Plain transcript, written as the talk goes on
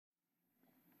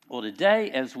Well, today,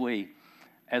 as we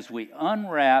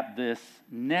unwrap this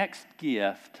next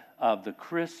gift of the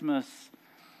Christmas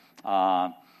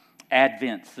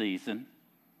Advent season,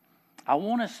 I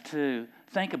want us to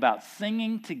think about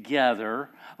singing together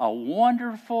a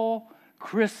wonderful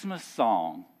Christmas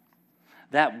song.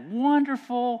 That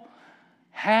wonderful,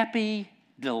 happy,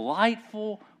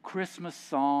 delightful Christmas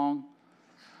song,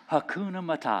 Hakuna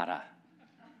Matata.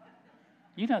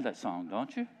 You know that song,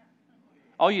 don't you?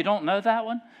 Oh, you don't know that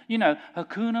one? You know,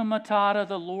 Hakuna Matata,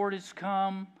 the Lord is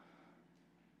come.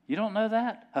 You don't know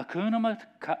that? Hakuna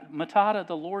Matata,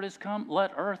 the Lord is come.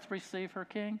 Let earth receive her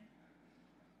King.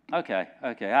 Okay.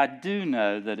 I do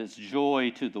know that it's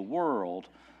joy to the world.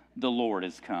 The Lord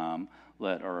is come.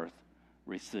 Let earth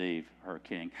receive her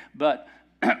King. But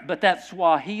that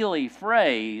Swahili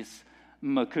phrase,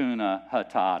 Hakuna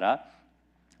Matata,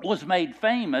 was made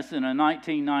famous in a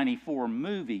 1994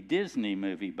 movie, Disney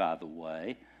movie, by the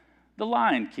way, The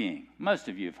Lion King. Most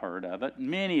of you have heard of it.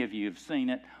 Many of you have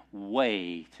seen it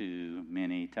way too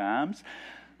many times.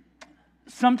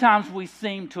 Sometimes we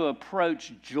seem to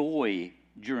approach joy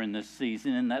during this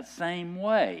season in that same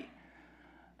way,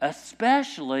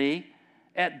 especially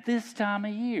at this time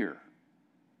of year.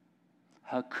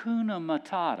 Hakuna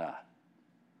Matata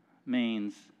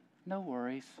means no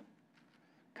worries.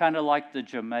 Kind of like the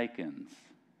Jamaicans.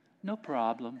 No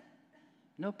problem.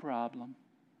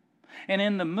 And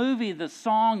in the movie, the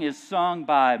song is sung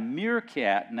by a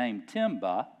meerkat named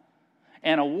Timba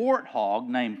and a warthog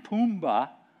named Pumbaa,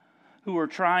 who are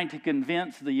trying to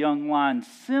convince the young lion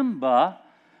Simba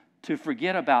to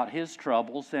forget about his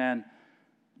troubles and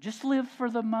just live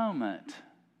for the moment.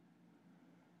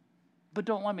 But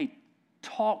don't let me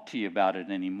talk to you about it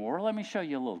anymore. Let me show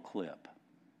you a little clip.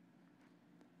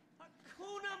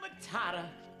 Matata.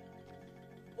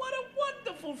 What a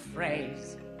wonderful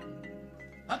phrase.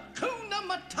 Hakuna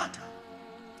Matata.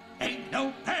 Ain't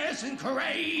no passing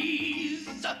craze.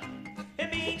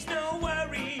 It means no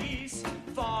worries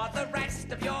for the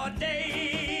rest of your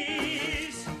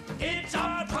days. It's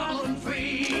our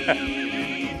problem-free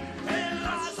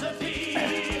philosophy.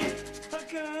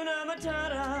 Hakuna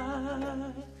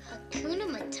Matata. Hakuna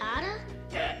Matata?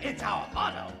 Yeah, it's our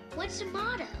motto. What's the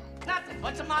motto? Nothing.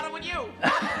 What's the matter with you?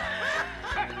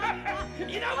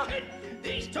 You know, kid,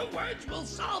 these two words will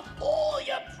solve all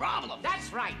your problems.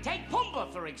 That's right. Take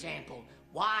Pumbaa, for example.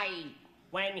 Why,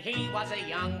 when he was a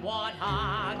young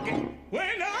warthog.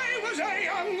 When I was a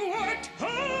young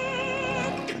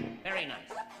warthog. Very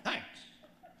nice. Thanks.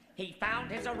 He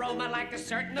found his aroma like a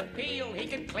certain appeal. He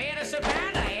could clear the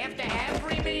savannah after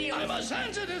every meal. I'm a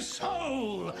sensitive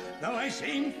soul, though I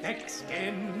seem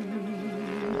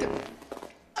thick-skinned.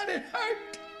 And it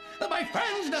hurt that my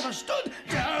friends never stood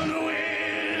downwind.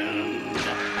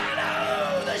 And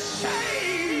oh, the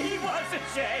shame! What's a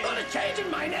shame? For the change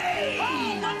in my name!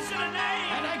 Oh, what's your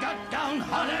name? And I got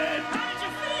downhearted. How did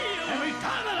you feel? Every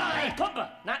time that Hey, Pumbaa,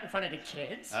 not in front of the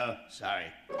kids. Oh, sorry.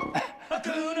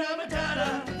 Hakuna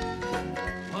Matata.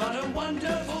 What a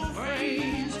wonderful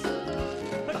phrase.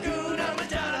 Hakuna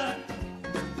Matata.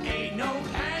 Ain't no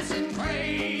passing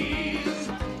craze.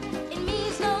 It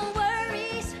means no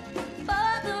worries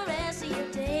for the rest of your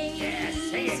days. Yeah,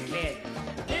 sing it, kid.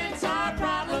 It's our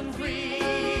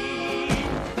problem-free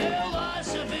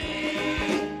philosophy.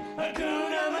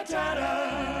 Hakuna Matata.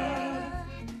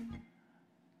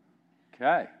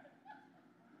 Okay.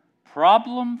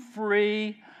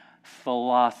 Problem-free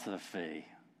philosophy.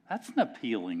 That's an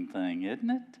appealing thing, isn't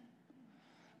it?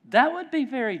 That would be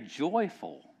very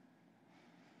joyful.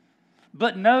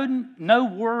 But no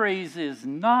worries is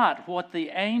not what the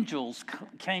angels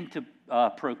came to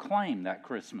proclaim that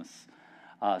Christmas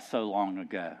so long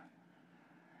ago.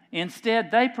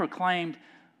 Instead, they proclaimed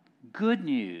good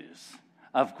news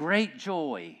of great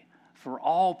joy for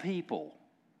all people.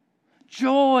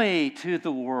 Joy to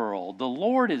the world. The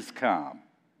Lord is come.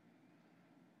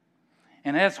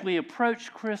 And as we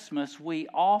approach Christmas, we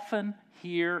often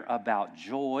hear about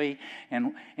joy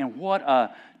and what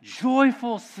a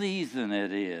joyful season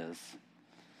it is.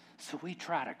 So we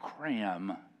try to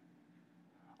cram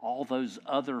all those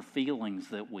other feelings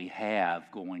that we have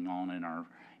going on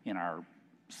in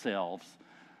ourselves,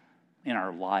 in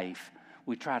our life.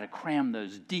 We try to cram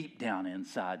those deep down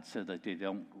inside so that they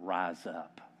don't rise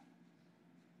up.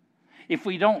 If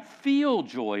we don't feel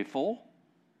joyful,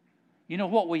 you know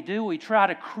what we do? We try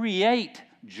to create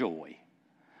joy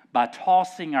by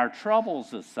tossing our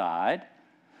troubles aside,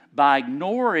 by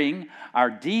ignoring our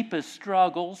deepest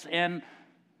struggles, and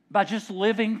by just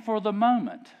living for the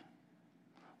moment,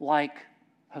 like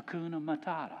Hakuna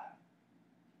Matata.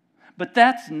 But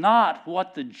that's not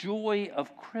what the joy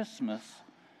of Christmas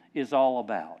is all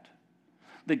about.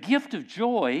 The gift of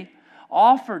joy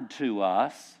offered to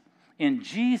us in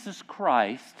Jesus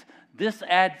Christ this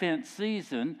Advent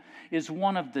season is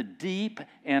one of the deep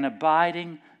and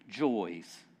abiding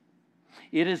joys.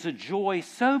 It is a joy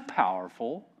so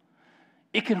powerful,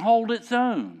 it can hold its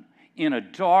own in a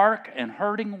dark and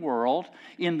hurting world,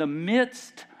 in the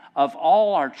midst of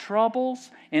all our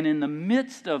troubles, and in the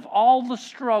midst of all the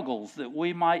struggles that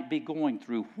we might be going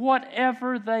through,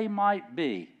 whatever they might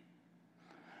be.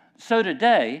 So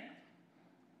today,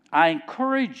 I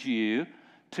encourage you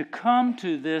to come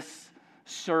to this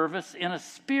service in a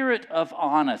spirit of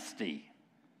honesty.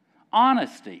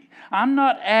 Honesty. I'm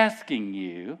not asking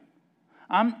you,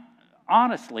 I'm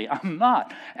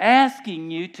not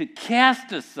asking you to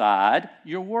cast aside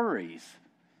your worries.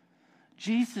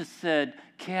 Jesus said,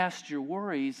 cast your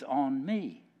worries on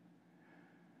me.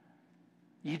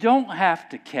 You don't have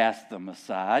to cast them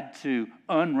aside to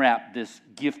unwrap this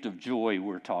gift of joy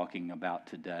we're talking about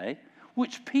today,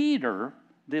 which Peter,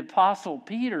 the Apostle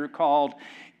Peter, called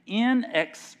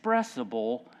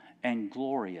inexpressible and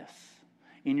glorious.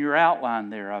 In your outline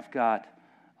there, I've got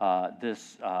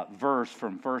this verse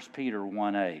from 1 Peter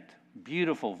 1:8.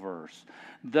 Beautiful verse.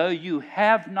 Though you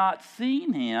have not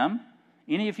seen him,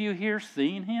 any of you here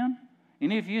seen him?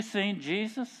 Any of you seen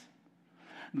Jesus?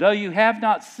 Though you have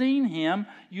not seen him,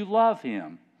 you love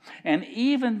him. And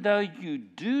even though you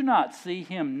do not see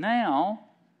him now,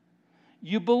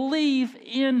 you believe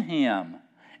in him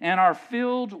and are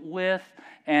filled with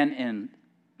an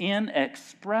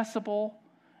inexpressible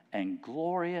and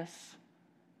glorious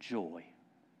joy.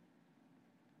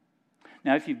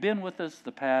 Now, if you've been with us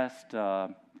the past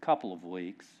couple of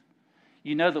weeks,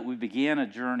 you know that we began a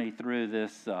journey through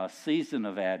this season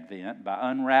of Advent by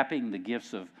unwrapping the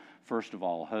gifts of, first of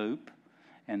all, hope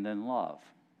and then love.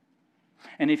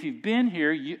 And if you've been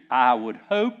here, I would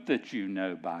hope that you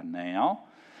know by now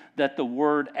that the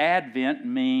word Advent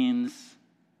means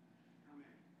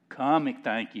coming.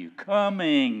 Thank you.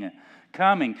 Coming.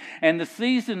 And the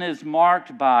season is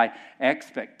marked by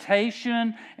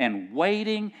expectation and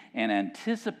waiting and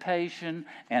anticipation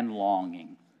and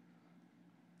longing.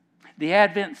 The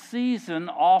Advent season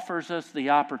offers us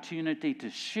the opportunity to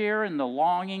share in the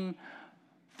longing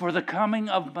for the coming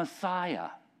of Messiah,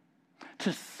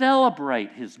 to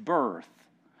celebrate his birth,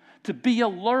 to be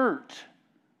alert,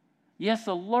 yes,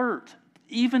 alert,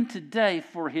 even today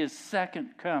for his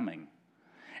second coming.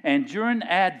 And during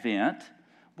Advent,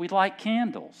 we light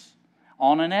candles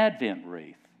on an Advent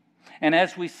wreath. And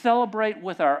as we celebrate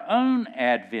with our own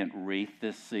Advent wreath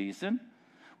this season,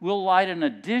 we'll light an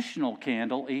additional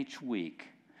candle each week.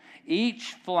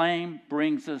 Each flame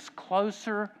brings us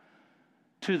closer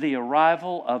to the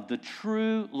arrival of the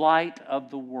true light of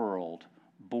the world,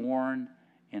 born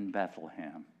in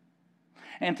Bethlehem.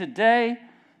 And today,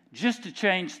 just to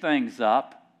change things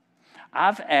up,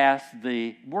 I've asked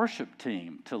the worship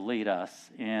team to lead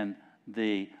us in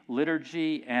the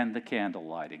liturgy and the candle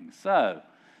lighting. So,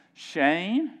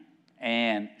 Shane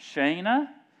and Shayna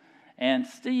and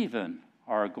Stephen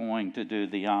are going to do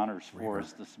the honors for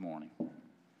us this morning.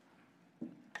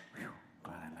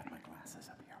 Glad I left my glasses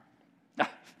up here.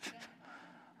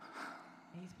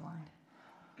 He's blind.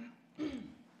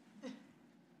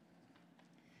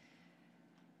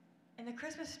 In the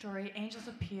Christmas story, angels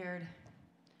appeared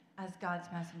as God's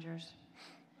messengers.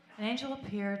 An angel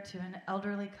appeared to an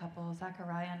elderly couple,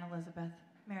 Zechariah and Elizabeth,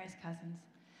 Mary's cousins,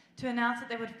 to announce that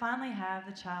they would finally have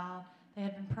the child they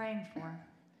had been praying for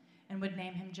and would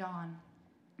name him John.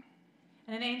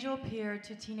 And an angel appeared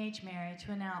to teenage Mary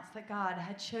to announce that God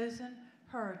had chosen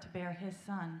her to bear his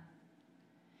son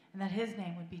and that his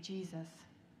name would be Jesus.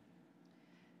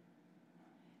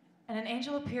 And an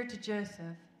angel appeared to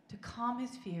Joseph to calm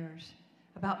his fears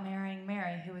about marrying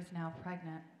Mary, who is now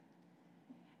pregnant.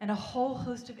 And a whole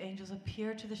host of angels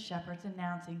appeared to the shepherds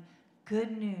announcing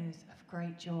good news of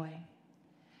great joy.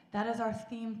 That is our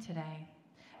theme today,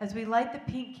 as we light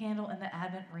the pink candle in the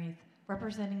Advent wreath,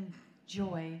 representing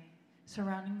joy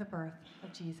surrounding the birth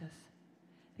of Jesus.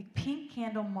 The pink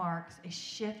candle marks a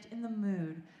shift in the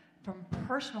mood from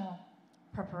personal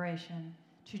preparation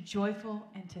to joyful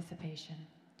anticipation.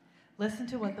 Listen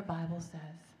to what the Bible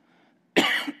says.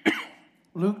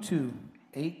 Luke 2,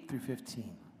 8 through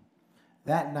 15.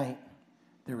 That night,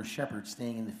 there were shepherds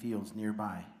staying in the fields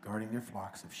nearby, guarding their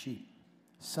flocks of sheep.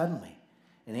 Suddenly,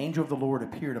 an angel of the Lord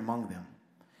appeared among them,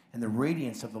 and the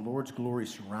radiance of the Lord's glory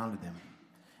surrounded them.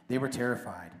 They were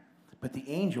terrified, but the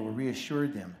angel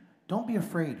reassured them. Don't be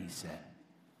afraid, he said.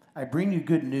 I bring you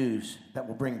good news that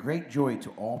will bring great joy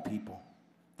to all people.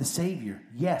 The Savior,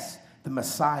 yes, the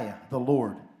Messiah, the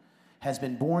Lord, has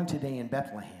been born today in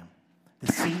Bethlehem,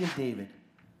 the city of David,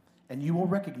 and you will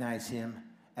recognize him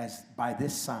as by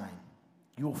this sign.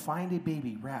 You will find a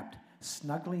baby wrapped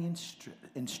snugly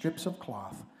in strips of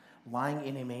cloth, lying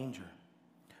in a manger."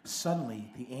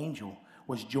 Suddenly the angel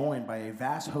was joined by a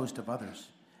vast host of others,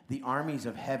 the armies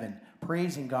of heaven,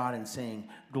 praising God and saying,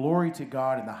 "Glory to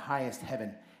God in the highest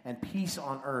heaven, and peace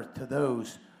on earth to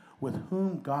those with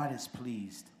whom God is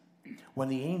pleased." When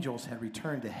the angels had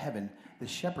returned to heaven, the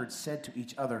shepherds said to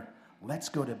each other, "Let's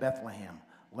go to Bethlehem.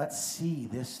 Let's see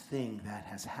this thing that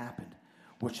has happened,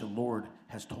 which the Lord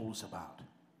has told us about."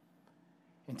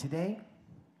 And today,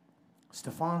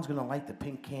 Stefan's going to light the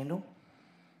pink candle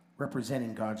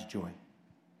representing God's joy.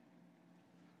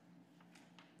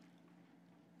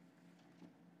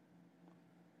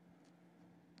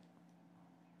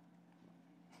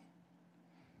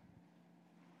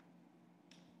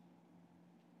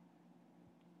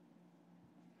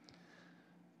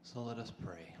 So let us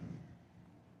pray.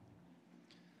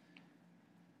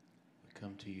 We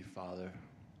come to you, Father,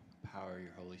 power of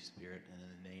your Holy Spirit, and in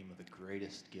the name of the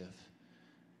greatest gift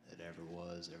that ever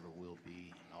was, ever will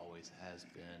be, and always has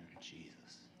been,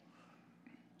 Jesus.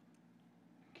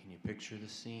 Can you picture the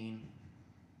scene?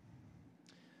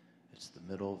 It's the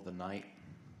middle of the night,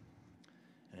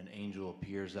 and an angel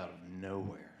appears out of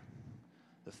nowhere.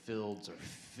 The fields are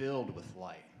filled with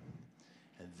light.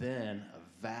 And then a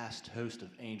vast host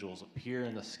of angels appear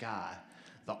in the sky,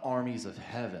 the armies of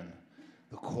heaven,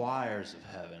 the choirs of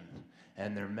heaven,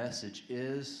 and their message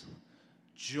is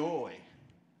joy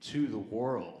to the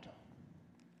world.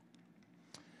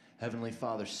 Heavenly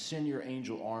Father, send your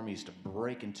angel armies to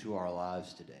break into our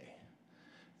lives today.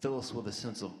 Fill us with a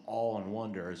sense of awe and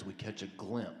wonder as we catch a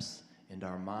glimpse into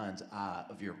our mind's eye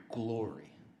of your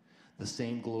glory, the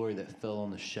same glory that fell on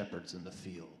the shepherds in the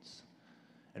fields.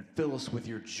 And fill us with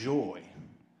your joy.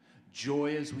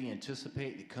 Joy as we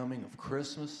anticipate the coming of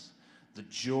Christmas, the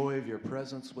joy of your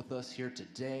presence with us here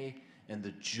today, and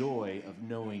the joy of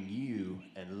knowing you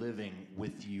and living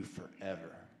with you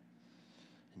forever.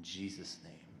 In Jesus'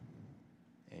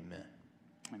 name, amen.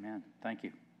 Amen. Thank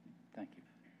you. Thank you.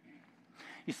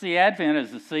 You see, Advent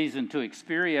is the season to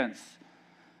experience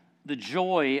the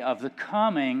joy of the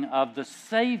coming of the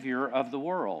Savior of the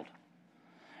world.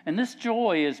 And this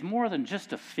joy is more than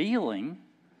just a feeling.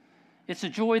 It's a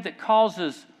joy that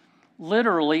causes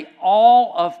literally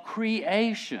all of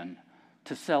creation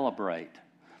to celebrate.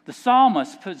 The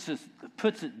psalmist puts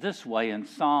it this way in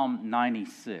Psalm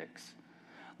 96.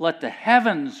 "Let the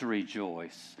heavens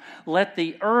rejoice. Let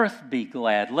the earth be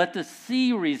glad. Let the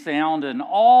sea resound and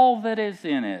all that is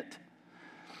in it.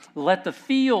 Let the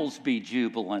fields be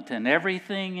jubilant and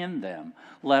everything in them.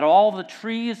 Let all the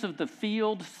trees of the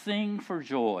field sing for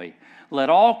joy. Let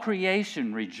all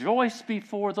creation rejoice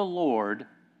before the Lord,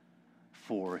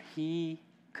 for he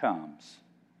comes."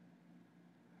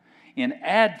 In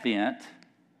Advent,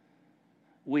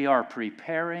 we are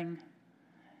preparing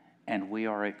and we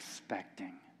are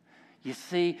expecting. You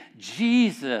see,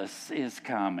 Jesus is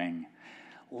coming.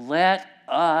 Let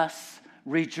us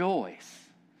rejoice.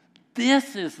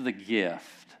 This is the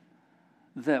gift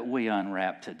that we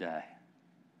unwrap today.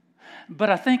 But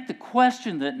I think the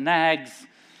question that nags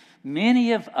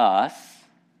many of us,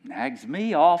 nags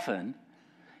me often,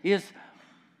 is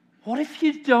what if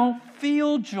you don't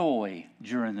feel joy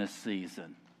during this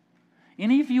season?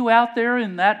 Any of you out there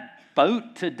in that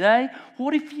boat today?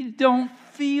 What if you don't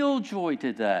feel joy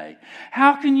today?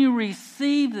 How can you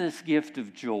receive this gift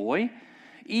of joy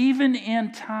even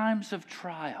in times of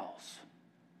trials?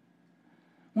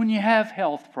 When you have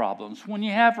health problems, when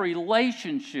you have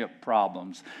relationship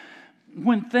problems,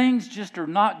 when things just are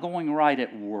not going right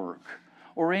at work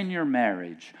or in your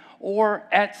marriage or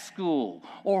at school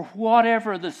or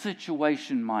whatever the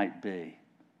situation might be,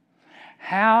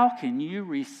 how can you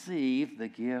receive the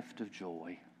gift of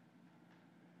joy?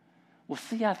 Well,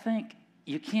 see, I think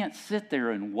you can't sit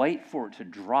there and wait for it to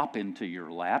drop into your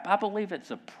lap. I believe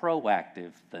it's a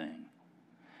proactive thing.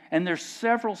 And there's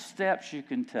several steps you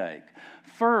can take.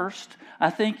 First, I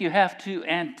think you have to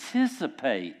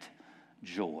anticipate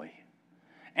joy.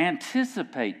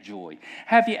 Anticipate joy.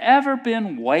 Have you ever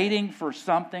been waiting for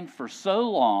something for so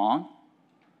long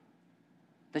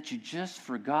that you just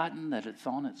forgotten that it's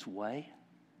on its way?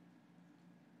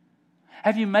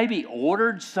 Have you maybe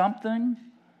ordered something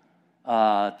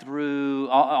through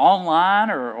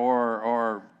online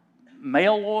or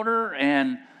mail order,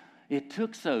 and it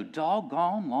took so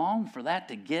doggone long for that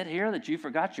to get here that you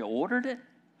forgot you ordered it?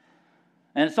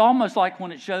 And it's almost like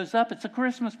when it shows up, it's a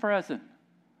Christmas present.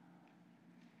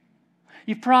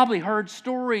 You've probably heard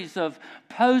stories of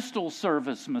postal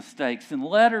service mistakes and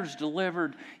letters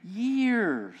delivered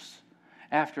years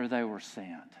after they were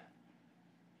sent.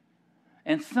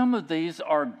 And some of these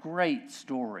are great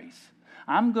stories.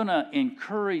 I'm going to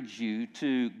encourage you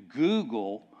to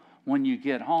Google when you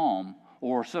get home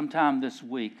or sometime this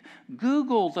week.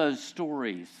 Google those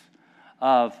stories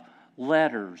of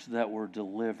letters that were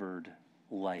delivered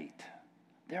late.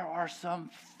 There are some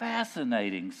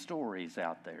fascinating stories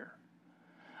out there.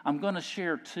 I'm going to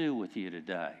share two with you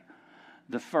today.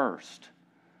 The first,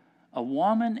 a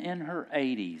woman in her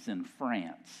 80s in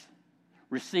France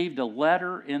received a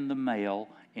letter in the mail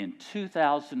in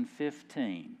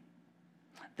 2015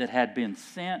 that had been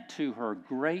sent to her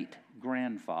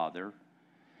great-grandfather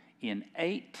in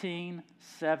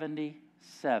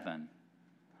 1877,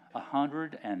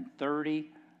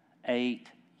 138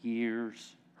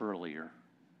 years earlier.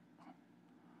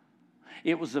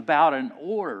 It was about an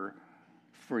order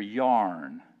for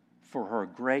yarn for her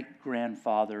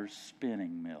great-grandfather's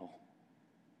spinning mill.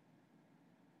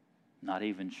 Not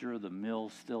even sure the mill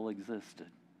still existed.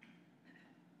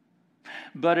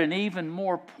 But an even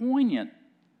more poignant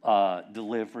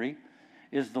delivery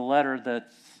is the letter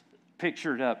that's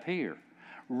pictured up here,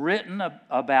 written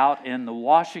about in the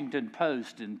Washington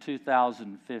Post in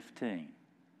 2015.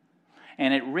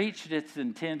 And it reached its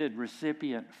intended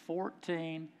recipient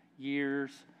 14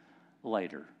 years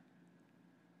later.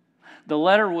 The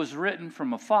letter was written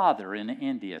from a father in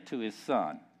India to his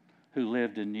son, who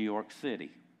lived in New York City.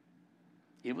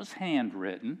 It was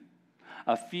handwritten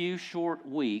a few short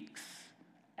weeks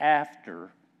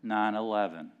after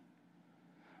 9/11,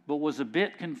 but was a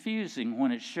bit confusing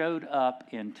when it showed up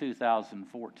in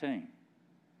 2014.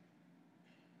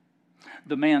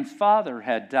 The man's father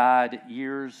had died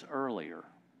years earlier,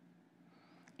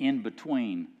 in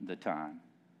between the time.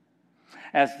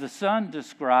 As the son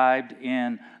described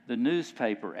in the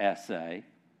newspaper essay,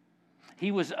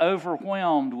 he was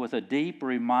overwhelmed with a deep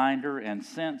reminder and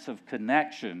sense of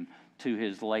connection to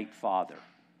his late father.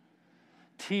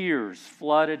 Tears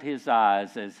flooded his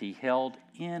eyes as he held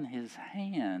in his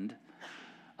hand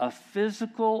a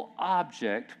physical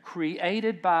object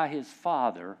created by his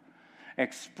father,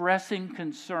 expressing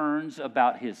concerns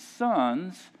about his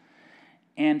son's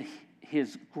and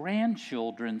his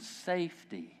grandchildren's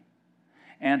safety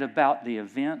and about the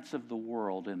events of the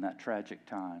world in that tragic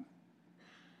time.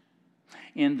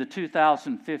 In the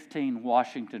 2015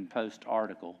 Washington Post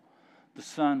article, the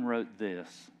son wrote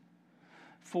this: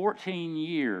 14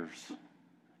 years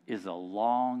is a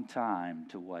long time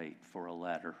to wait for a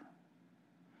letter,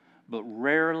 but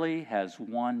rarely has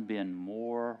one been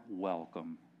more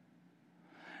welcome.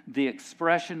 The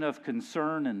expression of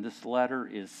concern in this letter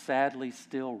is sadly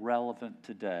still relevant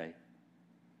today,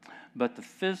 but the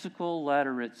physical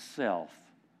letter itself,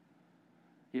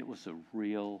 it was a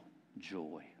real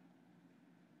joy.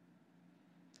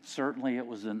 Certainly it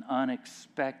was an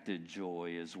unexpected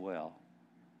joy as well.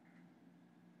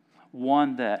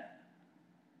 One that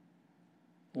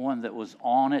was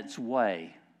on its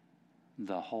way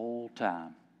the whole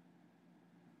time.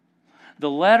 The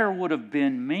letter would have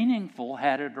been meaningful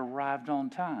had it arrived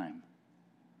on time,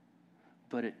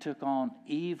 but it took on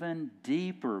even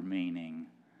deeper meaning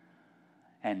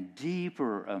and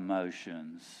deeper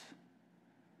emotions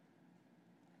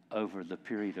over the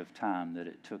period of time that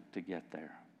it took to get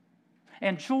there.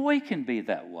 And joy can be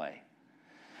that way,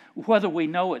 whether we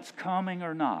know it's coming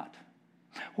or not,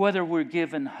 whether we're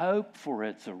given hope for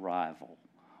its arrival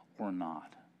or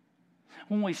not.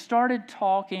 When we started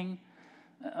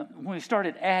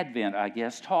Advent,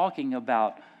 talking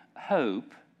about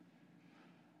hope,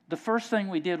 the first thing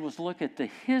we did was look at the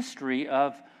history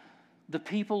of the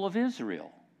people of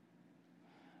Israel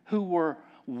who were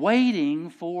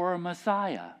waiting for a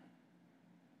Messiah.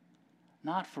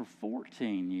 Not for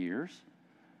 14 years,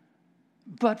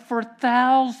 but for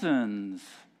thousands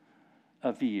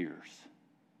of years.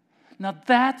 Now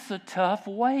that's a tough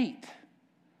wait.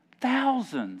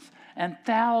 Thousands and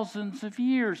thousands of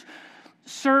years.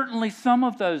 Certainly some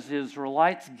of those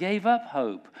Israelites gave up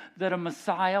hope that a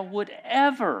Messiah would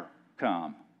ever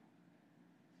come.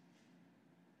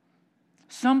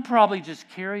 Some probably just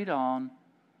carried on,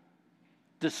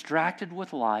 distracted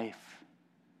with life,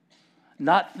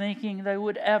 not thinking they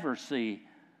would ever see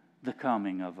the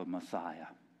coming of a Messiah.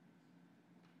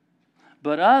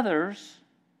 But others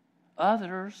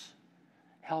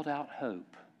held out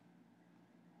hope,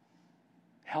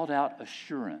 held out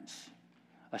assurance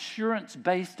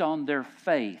based on their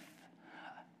faith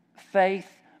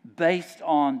based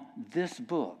on this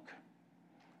book,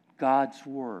 God's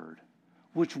Word,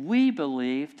 which we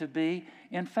believe to be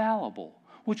infallible,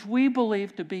 which we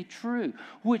believe to be true,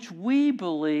 which we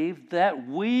believe that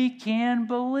we can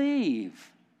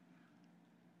believe.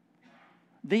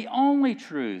 The only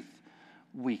truth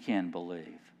we can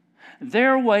believe.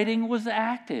 Their waiting was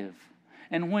active.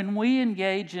 And when we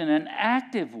engage in an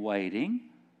active waiting,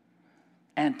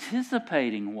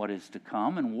 anticipating what is to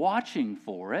come and watching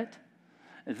for it,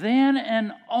 then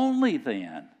and only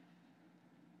then,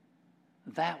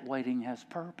 that waiting has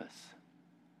purpose.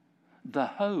 The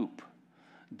hope,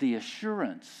 the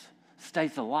assurance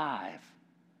stays alive.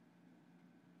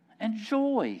 And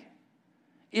joy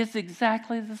is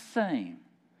exactly the same.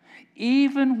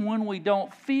 Even when we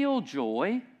don't feel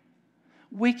joy,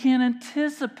 we can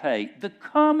anticipate the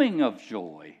coming of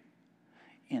joy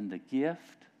in the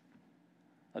gift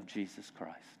of Jesus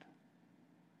Christ.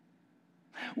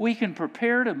 We can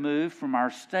prepare to move from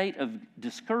our state of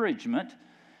discouragement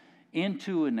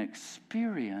into an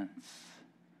experience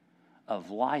of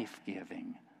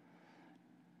life-giving,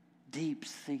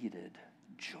 deep-seated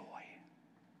joy.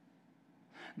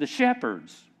 The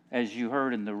shepherds, as you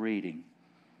heard in the reading,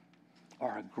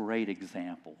 are a great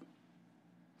example.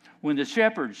 When the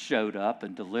shepherds showed up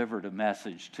and delivered a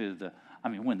message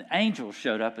when the angels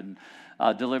showed up and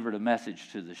delivered a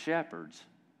message to the shepherds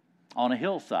on a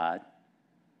hillside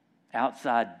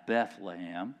outside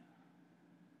Bethlehem,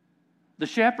 the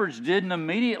shepherds didn't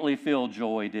immediately feel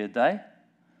joy, did they?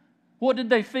 What did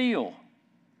they feel?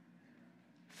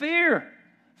 Fear.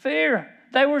 Fear.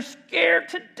 They were scared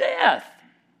to death.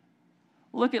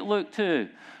 Look at Luke 2.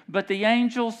 But the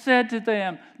angel said to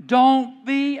them, "Don't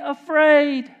be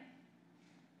afraid.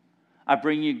 I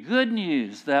bring you good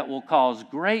news that will cause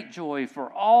great joy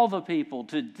for all the people.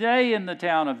 Today in the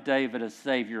town of David, a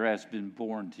Savior has been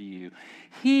born to you.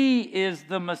 He is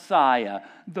the Messiah,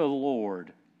 the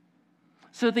Lord."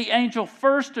 So the angel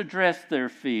first addressed their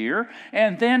fear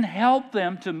and then helped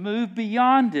them to move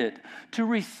beyond it, to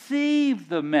receive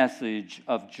the message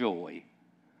of joy.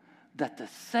 That the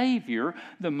Savior,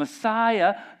 the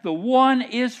Messiah, the one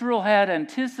Israel had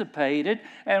anticipated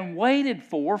and waited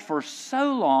for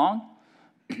so long,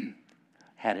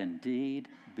 had indeed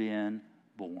been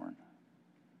born.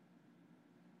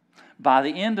 By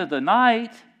the end of the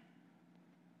night,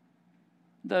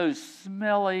 those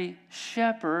smelly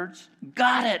shepherds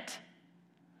got it.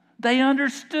 They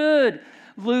understood.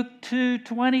 Luke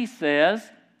 2:20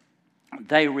 says,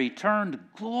 they returned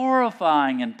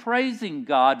glorifying and praising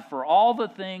God for all the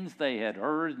things they had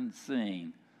heard and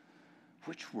seen,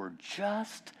 which were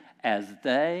just as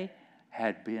they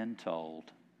had been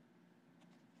told.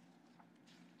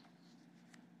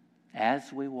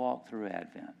 As we walk through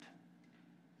Advent,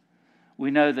 we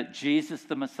know that Jesus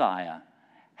the Messiah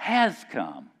has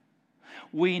come.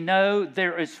 We know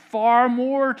there is far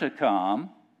more to come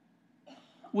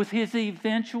with his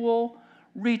eventual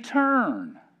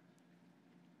return.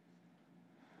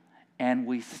 And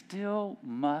we still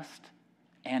must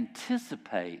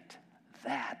anticipate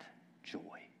that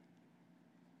joy.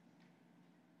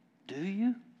 Do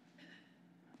you?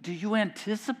 Do you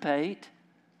anticipate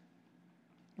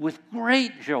with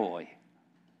great joy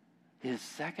his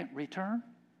second return?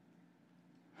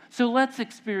 So let's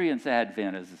experience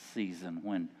Advent as a season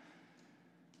when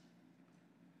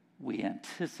we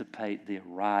anticipate the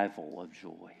arrival of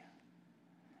joy,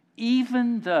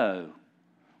 even though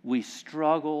we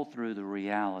struggle through the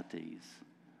realities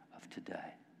of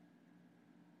today.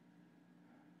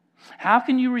 How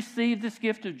can you receive this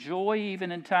gift of joy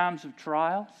even in times of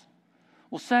trials?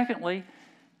 Well, secondly,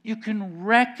 you can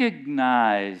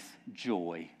recognize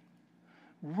joy.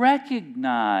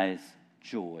 Recognize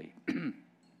joy.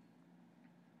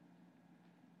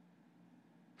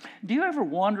 Do you ever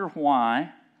wonder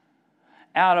why,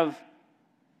 out of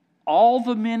all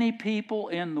the many people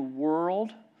in the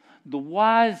world, the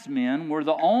wise men were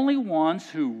the only ones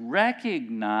who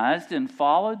recognized and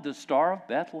followed the Star of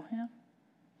Bethlehem?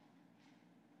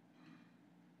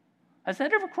 Has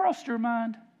that ever crossed your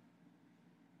mind?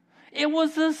 It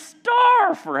was a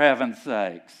star, for heaven's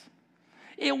sakes.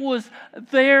 It was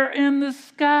there in the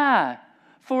sky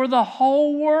for the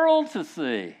whole world to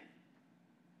see.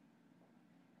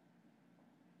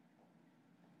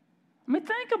 I mean,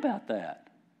 think about that.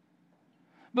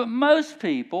 But most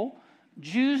people,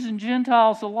 Jews and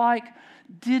Gentiles alike,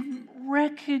 didn't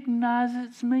recognize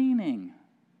its meaning.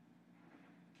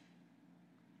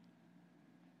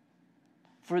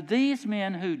 For these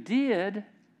men who did,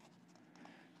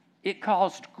 it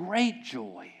caused great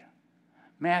joy.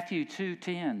 Matthew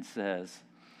 2:10 says,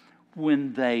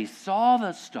 when they saw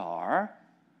the star,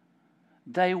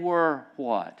 they were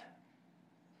what?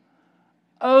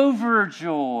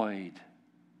 Overjoyed.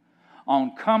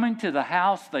 On coming to the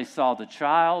house, they saw the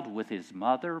child with his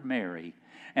mother Mary,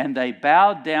 and they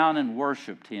bowed down and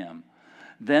worshiped him.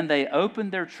 Then they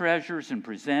opened their treasures and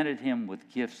presented him with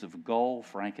gifts of gold,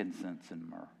 frankincense, and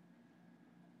myrrh.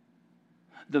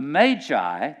 The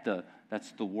Magi,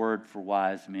 that's the word for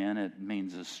wise men. It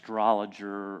means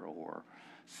astrologer or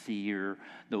seer.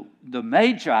 The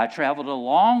Magi traveled a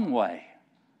long way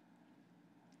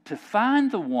to find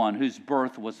the one whose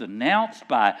birth was announced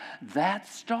by that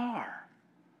star.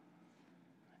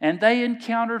 And they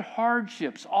encountered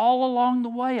hardships all along the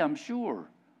way, I'm sure.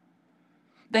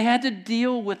 They had to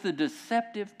deal with the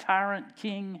deceptive tyrant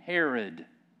King Herod.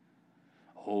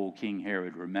 Oh, King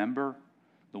Herod, remember?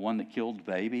 The one that killed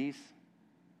babies?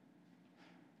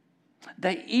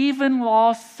 They even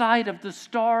lost sight of the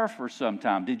star for some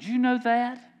time. Did you know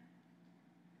that?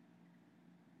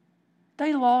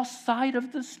 They lost sight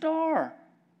of the star.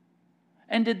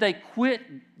 And did they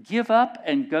give up,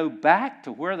 and go back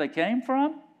to where they came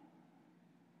from?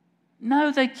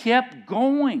 No, they kept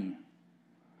going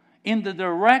in the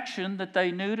direction that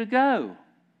they knew to go.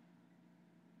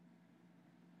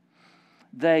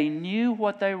 They knew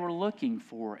what they were looking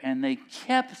for, and they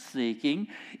kept seeking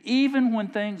even when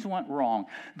things went wrong.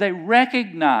 They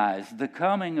recognized the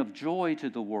coming of joy to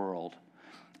the world,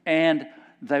 and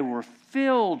they were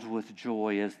filled with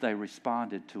joy as they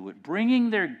responded to it,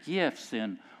 bringing their gifts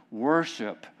in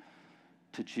worship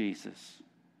to Jesus.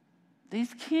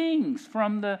 These kings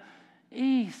from the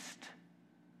East,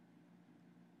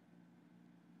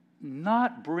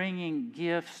 not bringing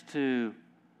gifts to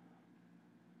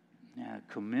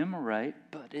commemorate,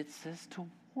 but it says to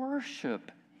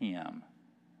worship Him.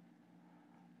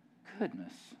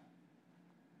 Goodness.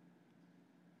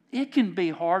 It can be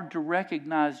hard to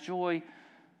recognize joy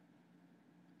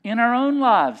in our own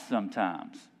lives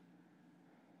sometimes.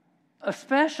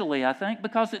 Especially, I think,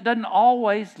 because it doesn't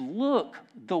always look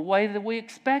the way that we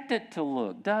expect it to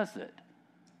look, does it?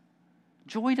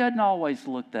 Joy doesn't always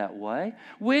look that way.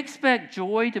 We expect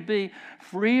joy to be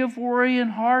free of worry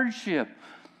and hardship.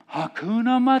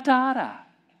 Hakuna Matata.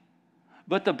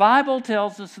 But the Bible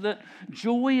tells us that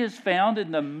joy is found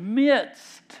in the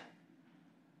midst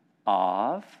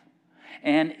of,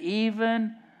 and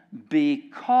even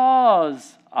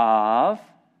because of,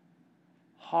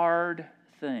 hard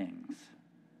things,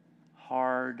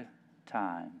 hard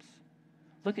times.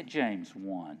 Look at James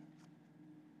 1,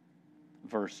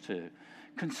 verse 2.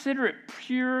 Consider it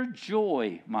pure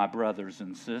joy, my brothers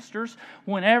and sisters,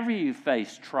 whenever you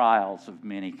face trials of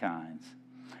many kinds,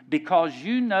 because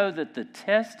you know that the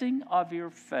testing of your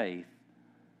faith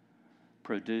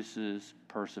produces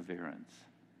perseverance.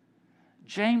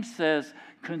 James says,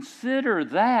 consider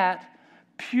that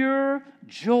pure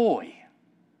joy.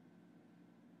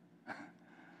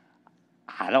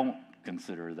 I don't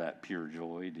consider that pure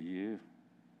joy, do you?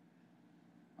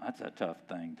 That's a tough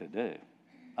thing to do.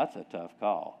 That's a tough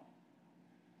call.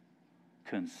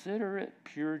 Consider it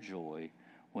pure joy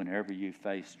whenever you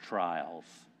face trials.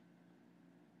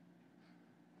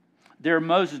 There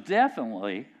most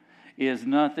definitely is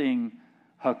nothing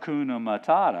Hakuna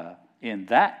Matata in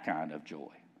that kind of joy.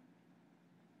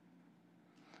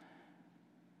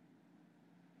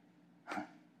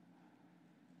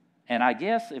 And I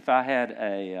guess if I had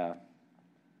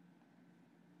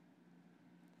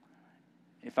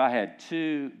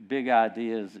two big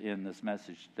ideas in this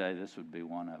message today, this would be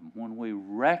one of them. When we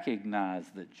recognize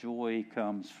that joy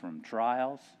comes from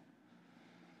trials,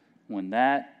 when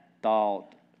that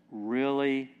thought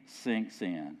really sinks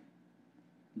in,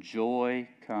 joy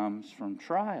comes from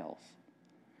trials,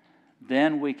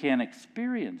 then we can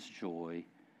experience joy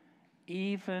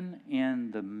even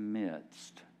in the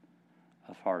midst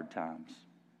of hard times.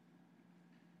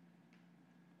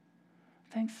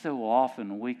 I think so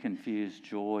often we confuse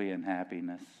joy and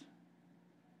happiness.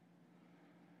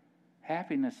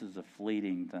 Happiness is a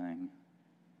fleeting thing.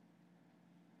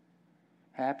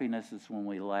 Happiness is when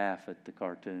we laugh at the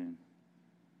cartoon.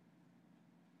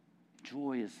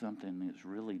 Joy is something that's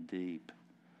really deep,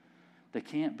 that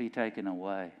can't be taken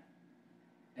away,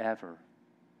 ever.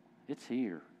 It's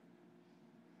here.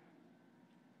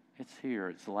 It's here.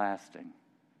 It's lasting.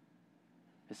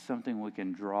 It's something we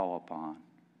can draw upon.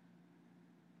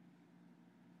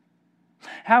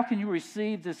 How can you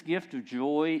receive this gift of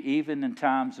joy even in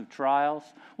times of trials?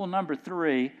 Well, number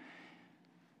 3,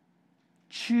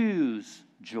 choose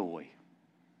joy.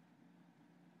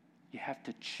 You have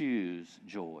to choose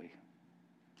joy.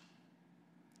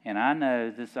 And I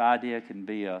know this idea can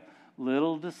be a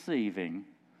little deceiving,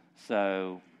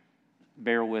 so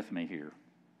bear with me here.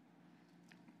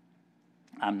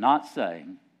 I'm not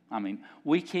saying,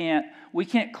 we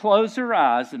can't close our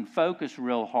eyes and focus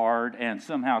real hard and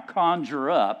somehow conjure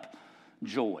up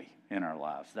joy in our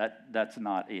lives. That's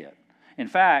not it. In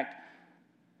fact,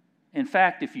 In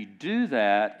fact, if you do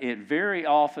that, it very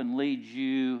often leads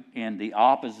you in the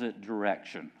opposite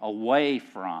direction, away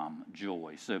from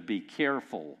joy. So be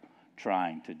careful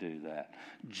trying to do that.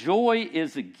 Joy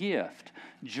is a gift.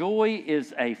 Joy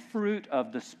is a fruit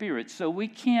of the Spirit. So we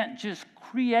can't just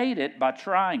create it by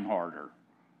trying harder.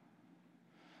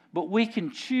 But we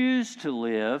can choose to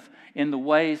live in the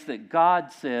ways that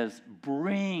God says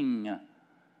bring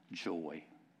joy.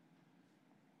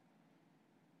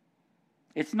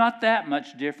 It's not that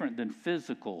much different than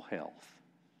physical health.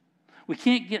 We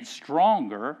can't get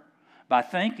stronger by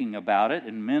thinking about it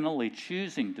and mentally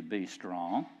choosing to be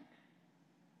strong.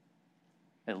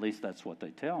 At least that's what they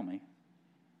tell me.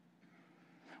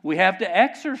 We have to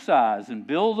exercise and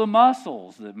build the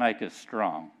muscles that make us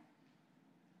strong.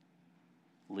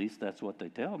 At least that's what they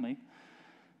tell me.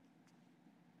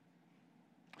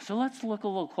 So let's look a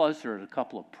little closer at a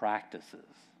couple of practices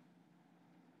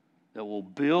that will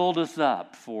build us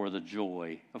up for the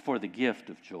joy, for the gift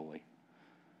of joy.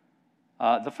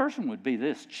 The first one would be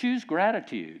this: choose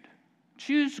gratitude.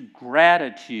 Choose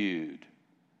gratitude.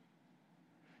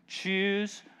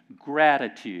 Choose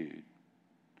gratitude.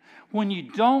 When you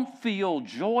don't feel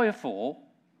joyful,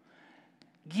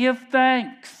 give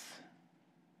thanks.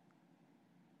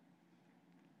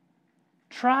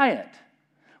 Try it.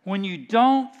 When you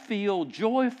don't feel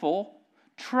joyful,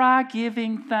 try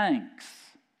giving thanks.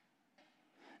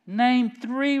 Name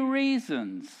 3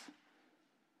 reasons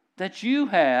that you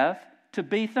have to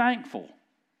be thankful.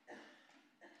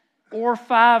 Or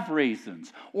 5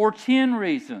 reasons, or 10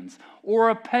 reasons, or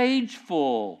a page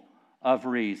full of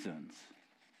reasons.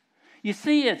 You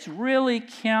see, it's really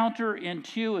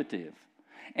counterintuitive.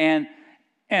 And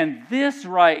this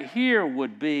right here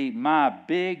would be my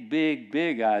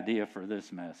big idea for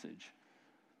this message.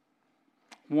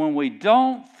 When we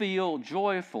don't feel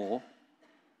joyful,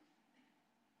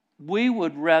 we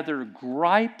would rather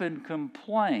gripe and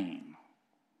complain.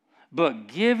 But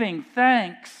giving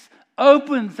thanks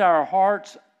opens our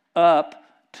hearts up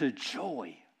to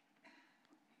joy.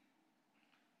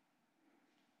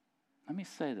 Let me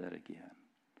say that again.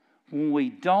 When we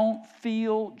don't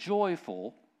feel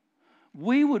joyful,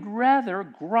 we would rather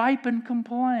gripe and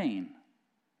complain.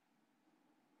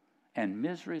 And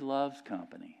misery loves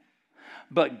company.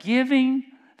 But giving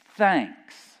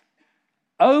thanks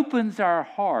opens our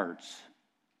hearts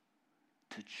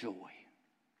to joy.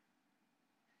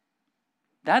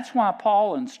 That's why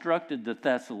Paul instructed the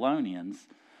Thessalonians,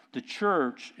 the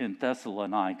church in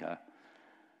Thessalonica,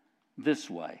 this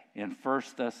way in 1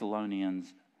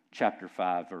 Thessalonians chapter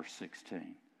 5, verse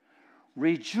 16.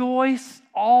 Rejoice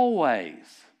always.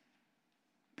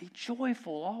 Be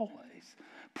joyful always.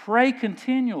 Pray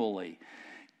continually.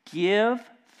 Give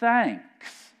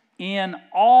thanks in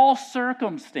all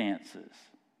circumstances.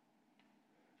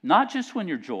 Not just when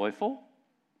you're joyful,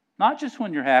 not just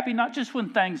when you're happy, not just when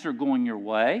things are going your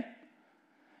way.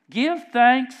 Give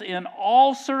thanks in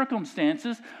all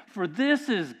circumstances, for this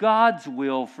is God's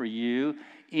will for you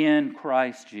in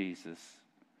Christ Jesus.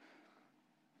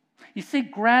 You see,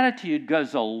 gratitude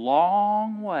goes a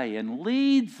long way and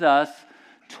leads us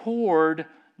toward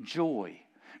joy.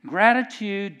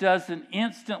 Gratitude doesn't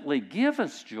instantly give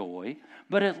us joy,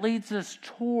 but it leads us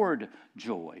toward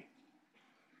joy.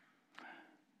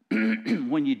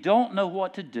 When you don't know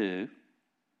what to do,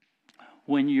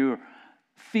 when you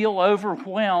feel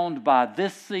overwhelmed by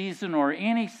this season or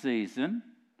any season,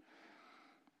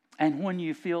 and when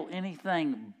you feel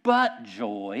anything but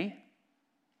joy,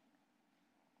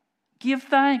 give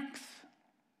thanks.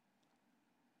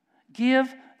 Give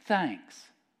thanks.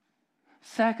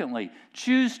 Secondly,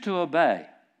 choose to obey.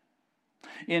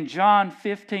 In John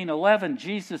 15:11,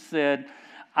 Jesus said,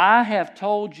 I have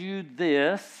told you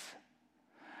this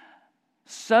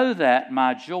so that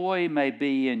my joy may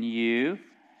be in you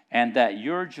and that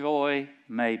your joy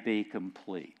may be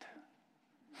complete.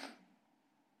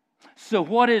 So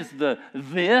what is the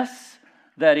this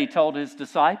that he told his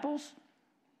disciples?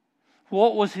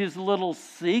 What was his little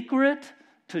secret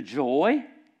to joy?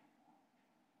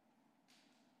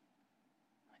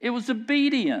 It was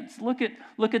obedience. Look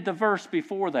at the verse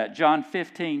before that, John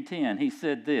 15:10. He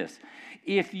said this,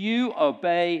 if you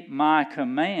obey my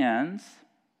commands,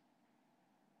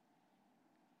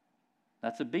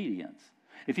 that's obedience.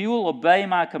 If you will obey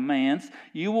my commands,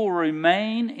 you will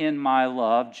remain in my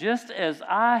love, just as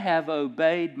I have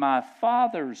obeyed my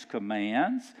Father's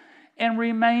commands and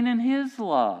remain in his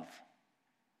love.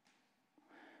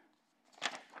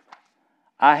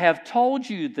 I have told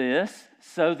you this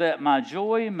so that my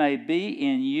joy may be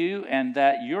in you and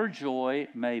that your joy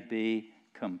may be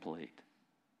complete.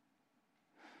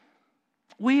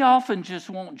 We often just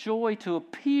want joy to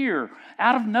appear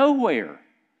out of nowhere,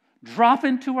 drop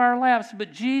into our laps.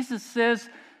 But Jesus says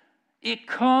it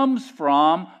comes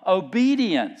from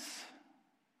obedience.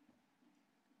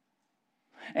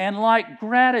 And like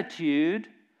gratitude,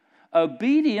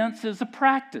 obedience is a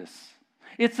practice.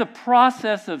 It's a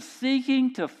process of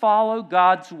seeking to follow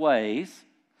God's ways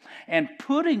and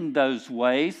putting those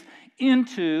ways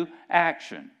into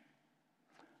action.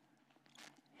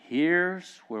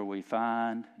 Here's where we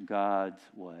find God's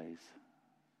ways.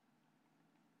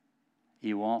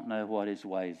 You won't know what His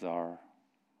ways are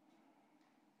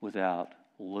without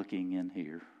looking in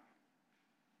here,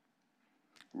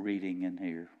 reading in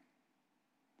here,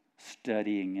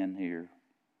 studying in here,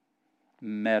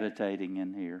 meditating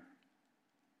in here,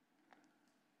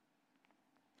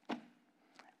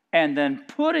 and then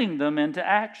putting them into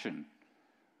action.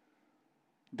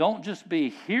 Don't just be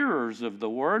hearers of the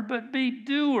word, but be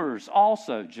doers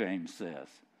also, James says.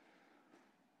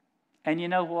 And you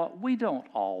know what? We don't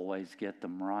always get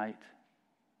them right.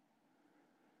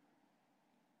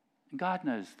 God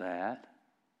knows that.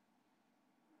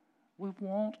 We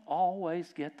won't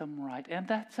always get them right, and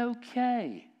that's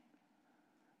okay.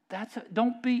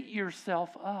 Don't beat yourself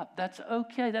up. That's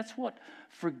okay. That's what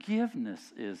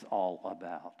forgiveness is all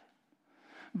about.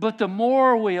 But the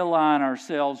more we align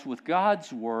ourselves with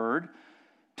God's Word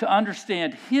to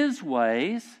understand His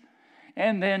ways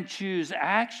and then choose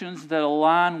actions that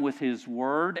align with His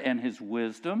Word and His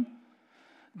wisdom,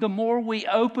 the more we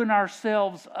open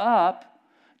ourselves up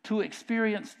to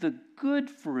experience the good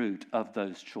fruit of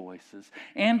those choices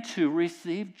and to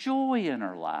receive joy in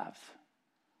our lives.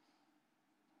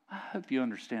 I hope you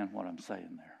understand what I'm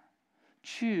saying there.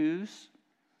 Choose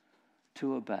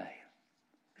to obey.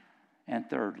 And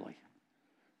thirdly,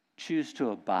 choose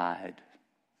to abide.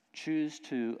 Choose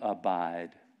to abide.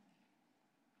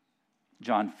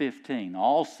 John 15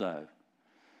 also,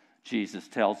 Jesus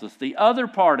tells us the other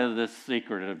part of this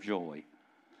secret of joy.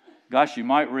 Gosh, you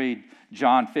might read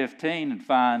John 15 and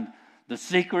find the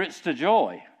secrets to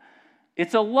joy.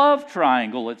 It's a love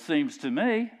triangle, it seems to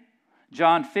me.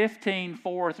 John 15,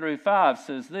 4 through 5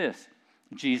 says this,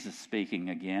 Jesus speaking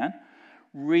again,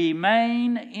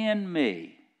 remain in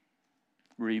me.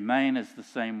 Remain is the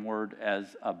same word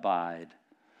as abide.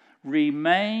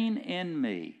 Remain in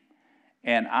me,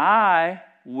 and I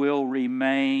will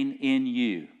remain in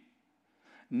you.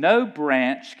 No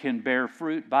branch can bear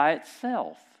fruit by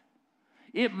itself.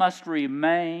 It must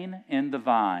remain in the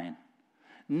vine.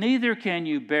 Neither can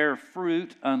you bear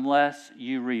fruit unless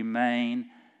you remain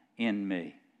in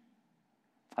me.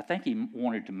 I think he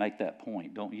wanted to make that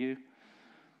point, don't you?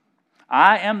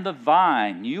 I am the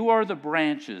vine, you are the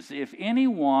branches. If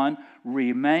anyone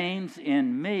remains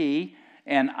in me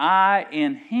and I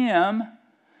in him,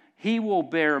 he will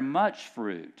bear much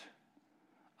fruit.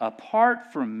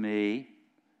 Apart from me,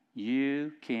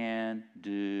 you can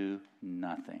do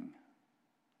nothing.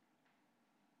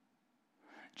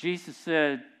 Jesus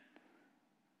said,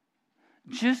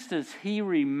 just as he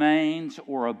remains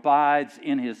or abides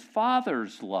in his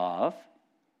Father's love,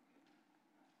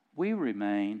 we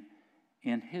remain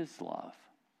in his love.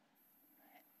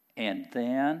 And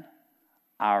then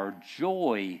our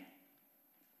joy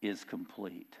is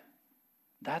complete.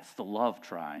 That's the love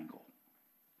triangle.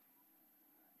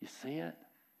 You see it?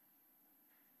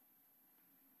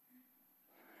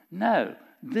 No,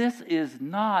 this is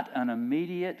not an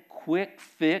immediate, quick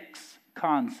fix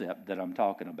concept that I'm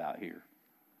talking about here.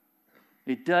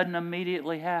 It doesn't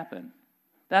immediately happen.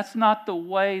 That's not the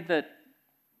way that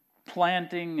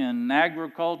planting and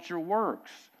agriculture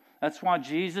works. That's why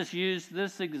Jesus used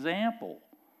this example.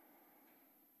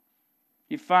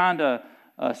 You find a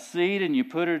seed and you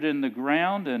put it in the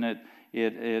ground and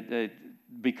it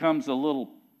becomes a little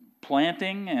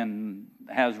planting and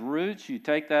has roots. You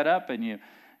take that up and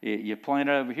you plant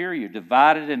it over here. You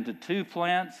divide it into two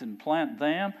plants and plant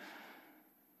them.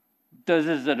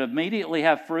 Does it immediately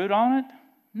have fruit on it?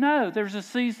 No, there's a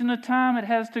season of time it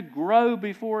has to grow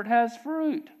before it has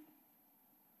fruit.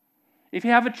 If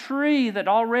you have a tree that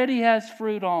already has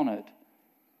fruit on it,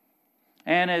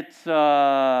 and it's,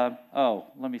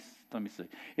 let me see.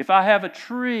 If I have a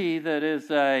tree that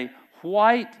is a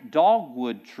white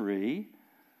dogwood tree,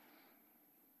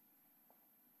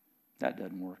 that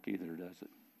doesn't work either, does it?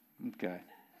 Okay.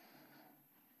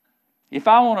 If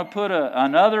I want to put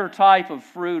another type of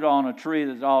fruit on a tree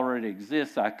that already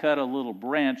exists, I cut a little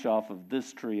branch off of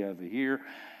this tree over here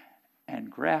and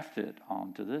graft it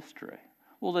onto this tree.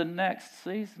 Well, the next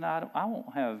season, I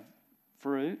won't have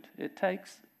fruit. It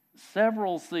takes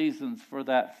several seasons for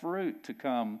that fruit to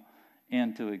come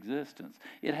into existence.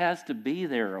 It has to be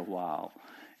there a while.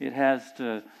 It has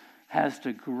to has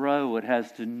to grow, it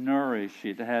has to nourish,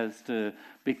 it has to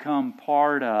become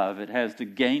part of, it has to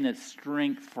gain its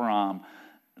strength from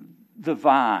the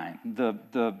vine,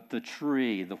 the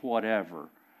tree, the whatever.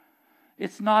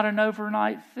 It's not an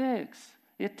overnight fix.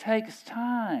 It takes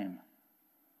time.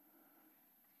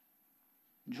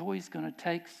 Joy's going to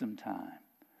take some time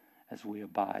as we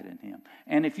abide in Him.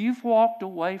 And if you've walked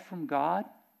away from God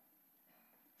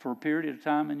for a period of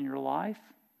time in your life,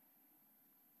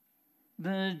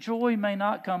 then the joy may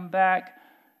not come back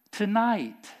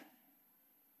tonight.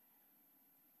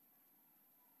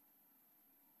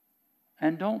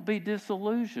 And don't be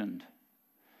disillusioned.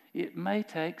 It may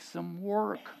take some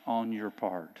work on your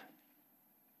part.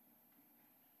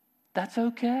 That's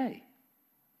okay.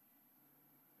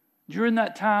 During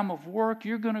that time of work,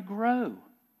 you're going to grow.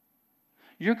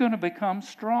 You're going to become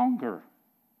stronger.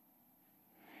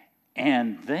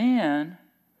 And then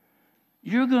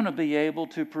you're going to be able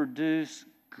to produce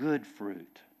good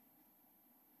fruit,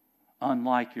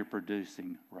 unlike you're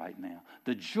producing right now.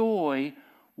 The joy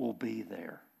will be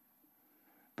there,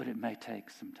 but it may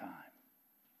take some time.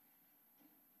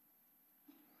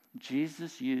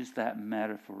 Jesus used that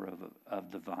metaphor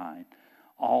of the vine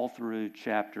all through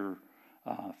chapter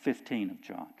 15 of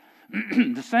John.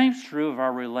 The same's true of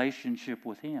our relationship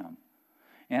with Him.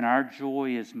 And our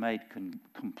joy is made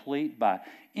complete by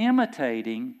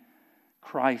imitating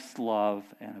Christ's love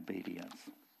and obedience.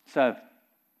 So,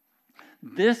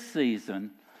 this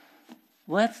season,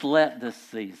 let's let this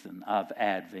season of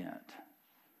Advent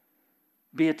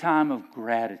be a time of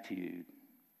gratitude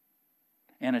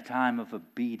and a time of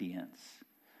obedience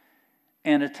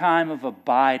and a time of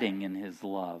abiding in His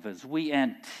love as we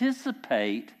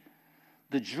anticipate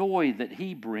the joy that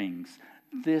He brings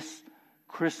this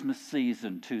Christmas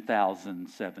season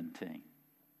 2017.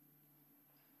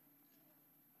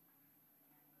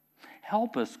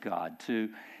 Help us, God, to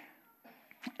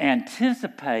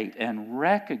anticipate and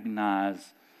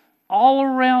recognize all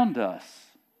around us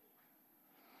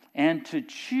and to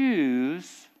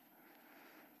choose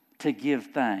to give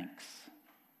thanks.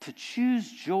 To choose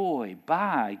joy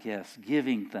by, I guess,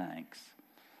 giving thanks,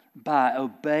 by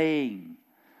obeying,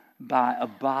 by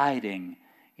abiding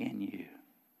in You.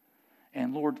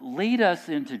 And Lord, lead us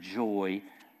into joy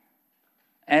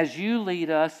as You lead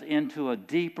us into a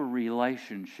deeper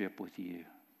relationship with You.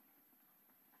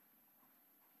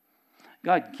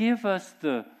 God, give us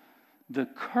the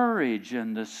courage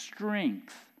and the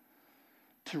strength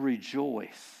to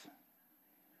rejoice,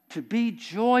 to be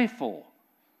joyful,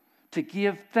 to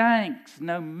give thanks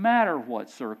no matter what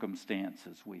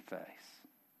circumstances we face.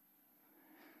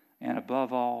 And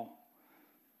above all,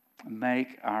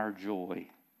 make our joy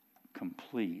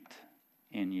complete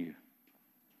in You.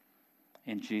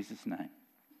 In Jesus' name,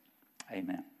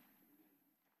 amen.